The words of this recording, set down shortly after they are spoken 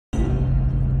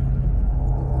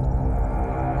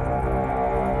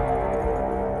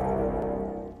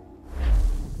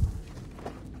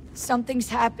Something's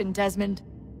happened, Desmond.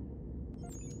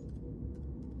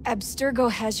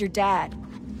 Abstergo has your dad.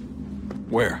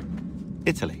 Where?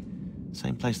 Italy.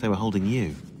 Same place they were holding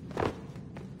you.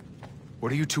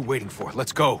 What are you two waiting for?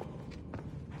 Let's go!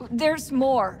 There's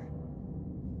more.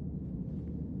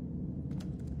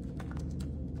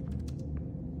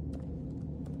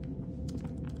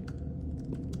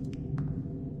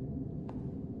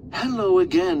 Hello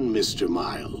again, Mr.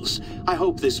 Miles. I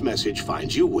hope this message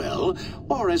finds you well,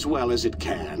 or as well as it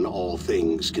can, all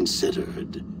things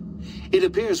considered. It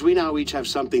appears we now each have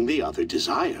something the other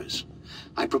desires.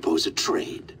 I propose a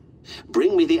trade.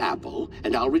 Bring me the apple,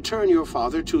 and I'll return your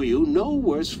father to you no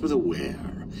worse for the wear.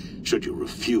 Should you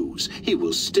refuse, he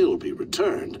will still be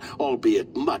returned,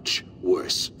 albeit much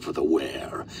worse for the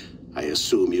wear. I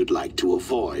assume you'd like to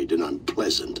avoid an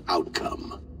unpleasant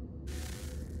outcome.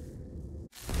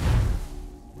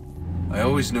 I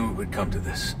always knew it would come to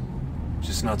this.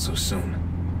 Just not so soon.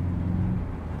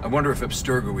 I wonder if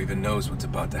Abstergo even knows what's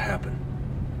about to happen.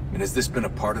 And has this been a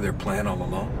part of their plan all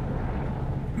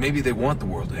along? Maybe they want the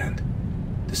world to end.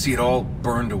 To see it all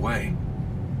burned away.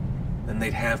 Then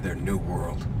they'd have their new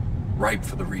world, ripe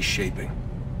for the reshaping.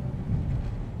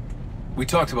 We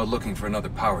talked about looking for another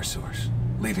power source,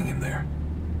 leaving him there.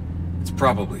 It's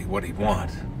probably what he'd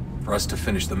want, for us to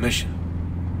finish the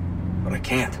mission. But I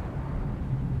can't.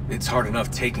 It's hard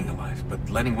enough taking a life, but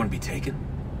letting one be taken?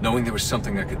 Knowing there was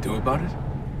something I could do about it?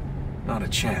 Not a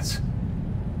chance.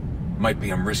 Might be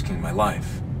I'm risking my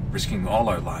life, risking all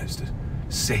our lives to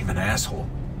save an asshole.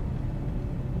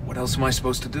 What else am I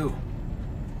supposed to do?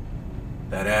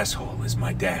 That asshole is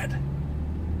my dad.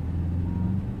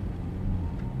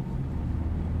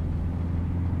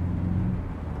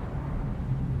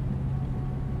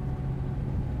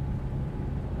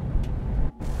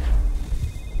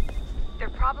 They're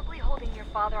probably holding your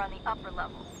father on the upper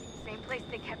level. Same place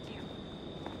they kept you.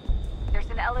 There's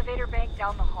an elevator bank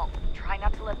down the hall. Try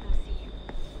not to let them see you.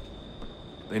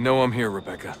 They know I'm here,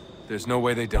 Rebecca. There's no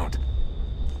way they don't.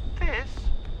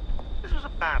 This was a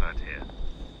bad idea.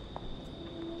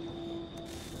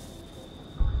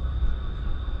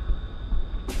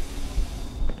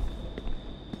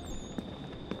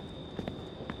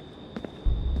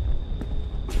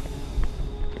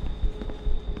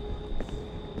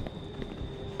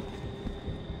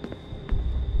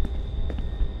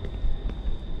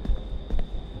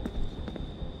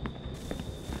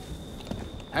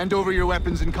 Hand over your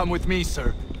weapons and come with me,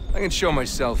 sir. I can show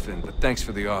myself in, but thanks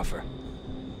for the offer.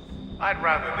 I'd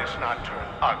rather this not turn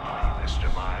ugly,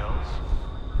 Mr. Miles.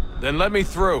 Then let me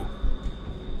through.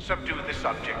 Subdue the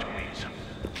subject, please.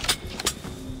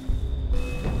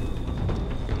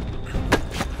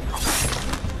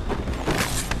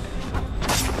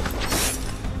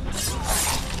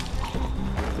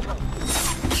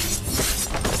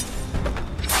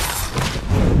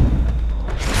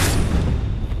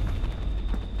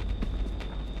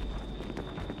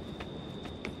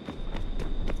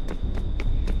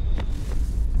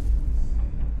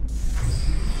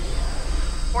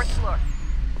 Fourth floor.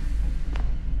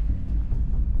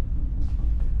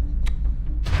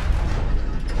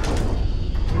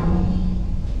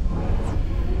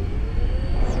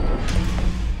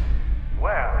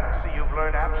 Well, I see you've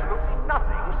learned absolutely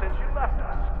nothing since you left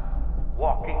us.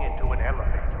 Walking into an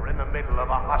elevator in the middle of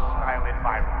a hostile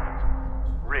environment.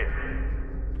 Really?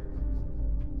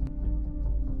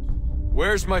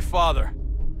 Where's my father?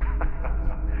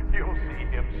 You'll see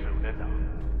him soon enough.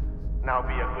 Now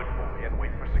be a good boy and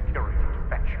wait for security to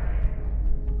fetch you.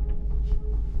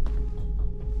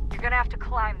 You're gonna have to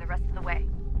climb the rest of the way.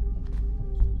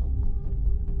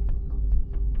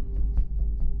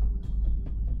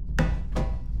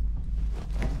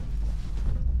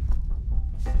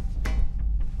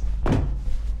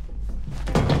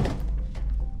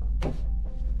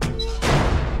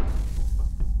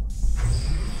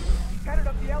 Headed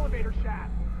up the elevator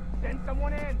shaft. Send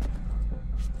someone in.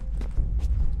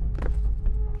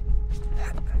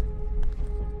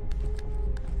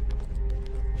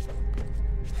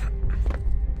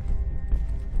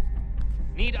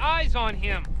 Need eyes on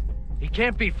him. He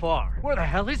can't be far. Where the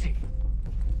hell is he?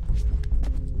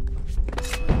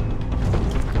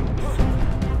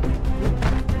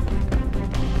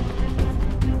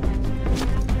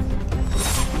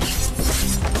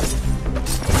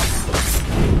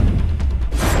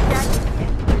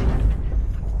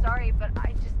 Sorry, but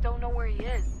I just don't know where he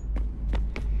is.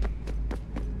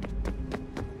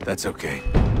 That's okay.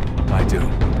 I do.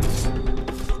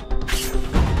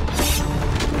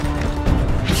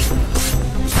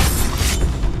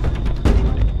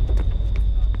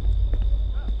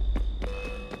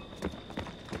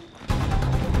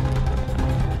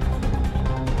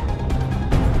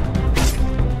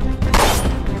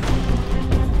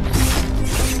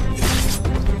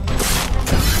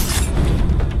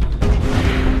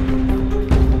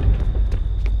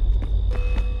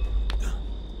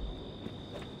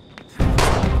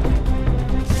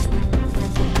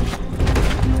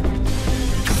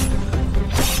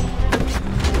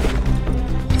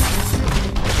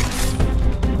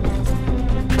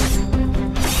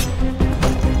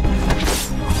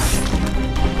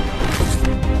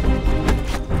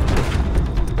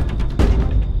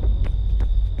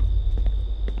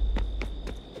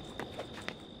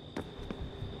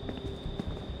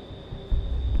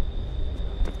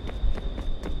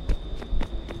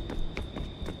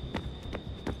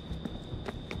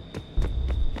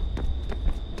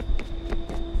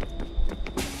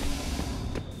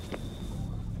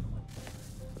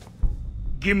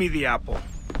 Give me the apple.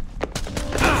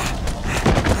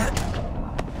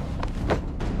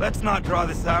 Let's not draw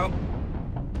this out.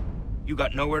 You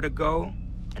got nowhere to go,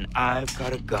 and I've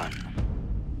got a gun.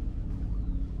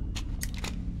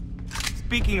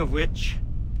 Speaking of which,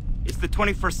 it's the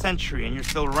 21st century and you're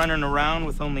still running around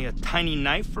with only a tiny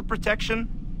knife for protection?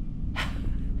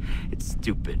 It's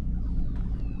stupid.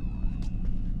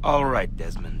 All right,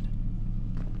 Desmond.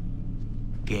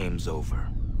 Game's over.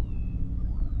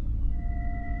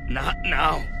 Not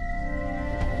now.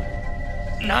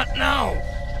 Not now.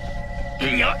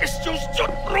 Я еще ждет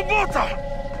работа.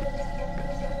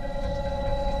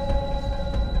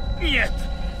 Нет.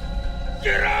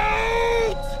 Get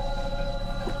out!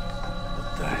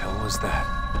 What the hell was that?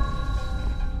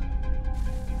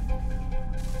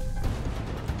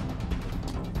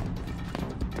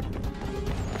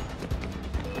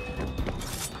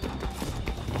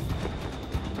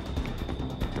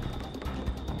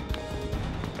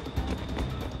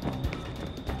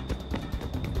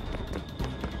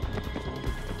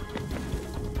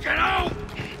 Get out!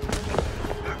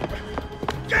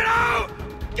 Get out!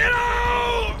 Get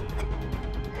out!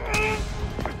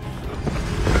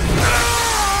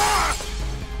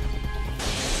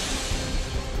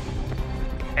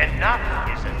 Enough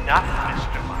is enough,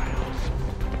 Mr. Miles.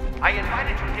 I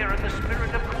invited you here in the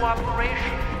spirit of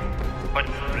cooperation, but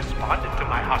you responded to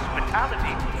my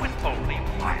hospitality with only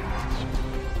violence.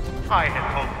 I had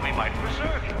hoped we might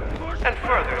preserve you and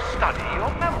further study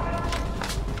your memories.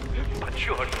 But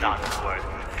you're not worth the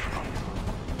trouble.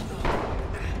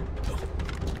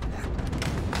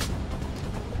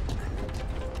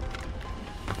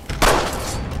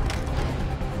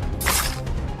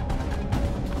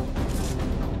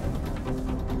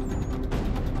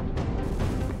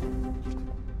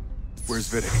 Where's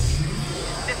Vidic?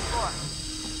 Fifth floor.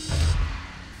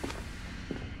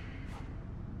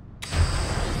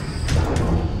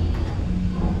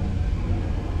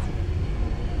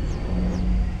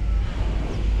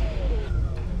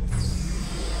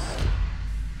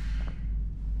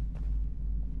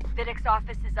 Vidic's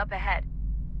office is up ahead.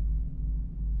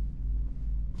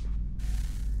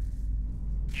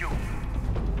 You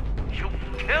killed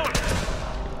him.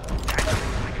 That's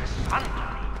like a son to me.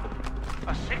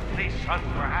 A sickly son,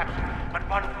 perhaps, but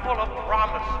one full of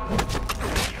promise.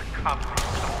 You accomplished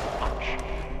so much,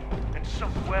 and so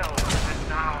well, and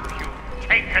now you've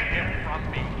taken him from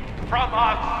me, from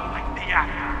us, like the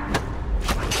apple.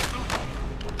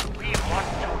 But we want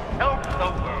to help the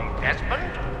world,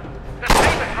 Desmond, to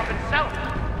save it from itself.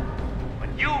 But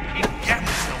you keep getting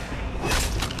away.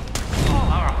 All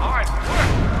our hard work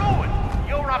ruined.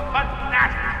 You're a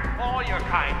fanatic, all your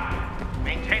kind,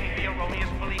 maintaining the erroneous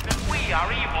belief that we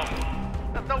are evil,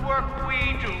 that the work we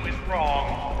do is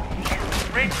wrong.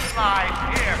 Rich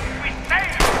lives here, we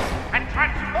save them and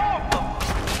transform them.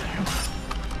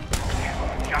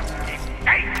 You just keep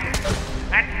taking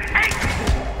and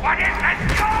taking what isn't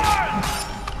yours!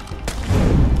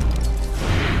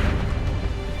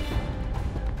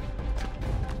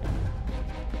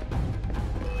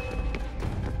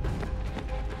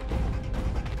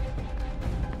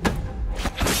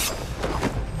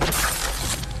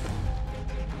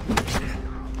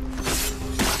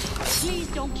 Please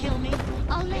don't kill me.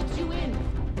 I'll let you in.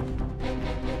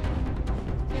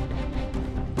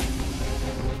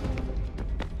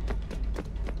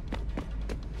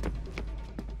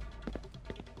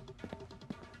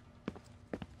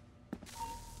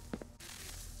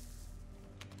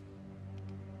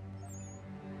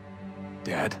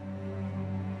 Dad?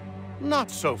 Not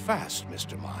so fast,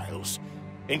 Mr. Miles.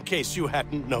 In case you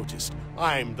hadn't noticed,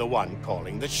 I'm the one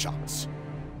calling the shots.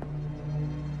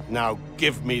 Now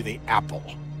give me the apple.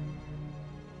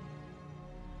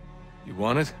 You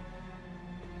want it?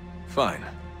 Fine.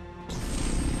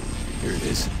 Here it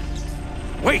is.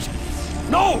 Wait!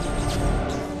 No!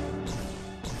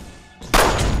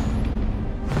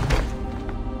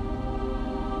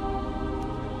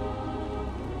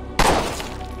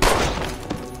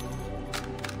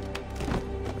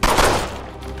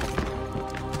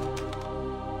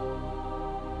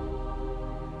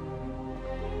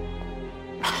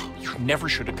 Never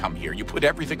should have come here. You put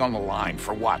everything on the line.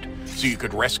 For what? So you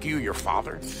could rescue your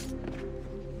father?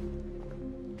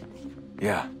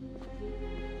 Yeah.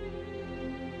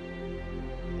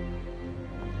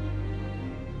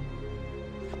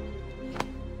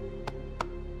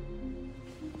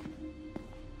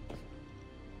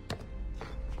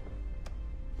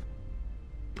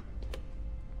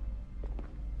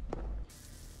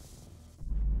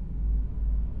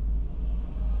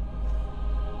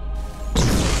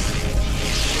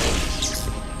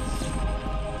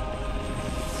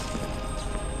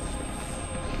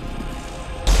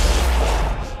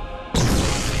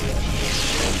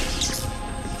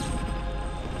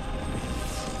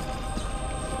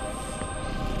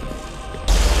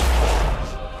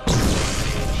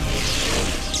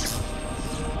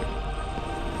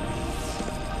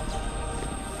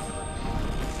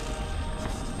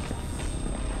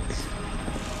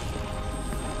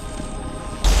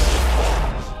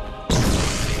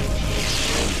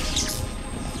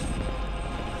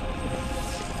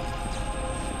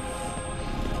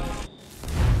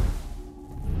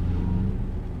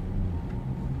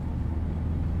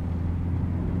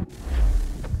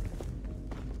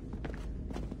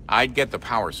 I'd get the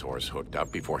power source hooked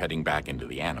up before heading back into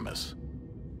the Animus.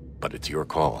 But it's your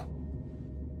call.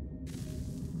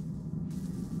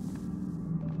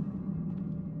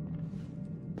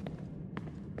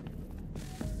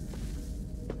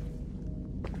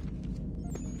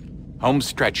 Home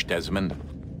stretch, Desmond.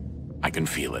 I can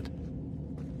feel it.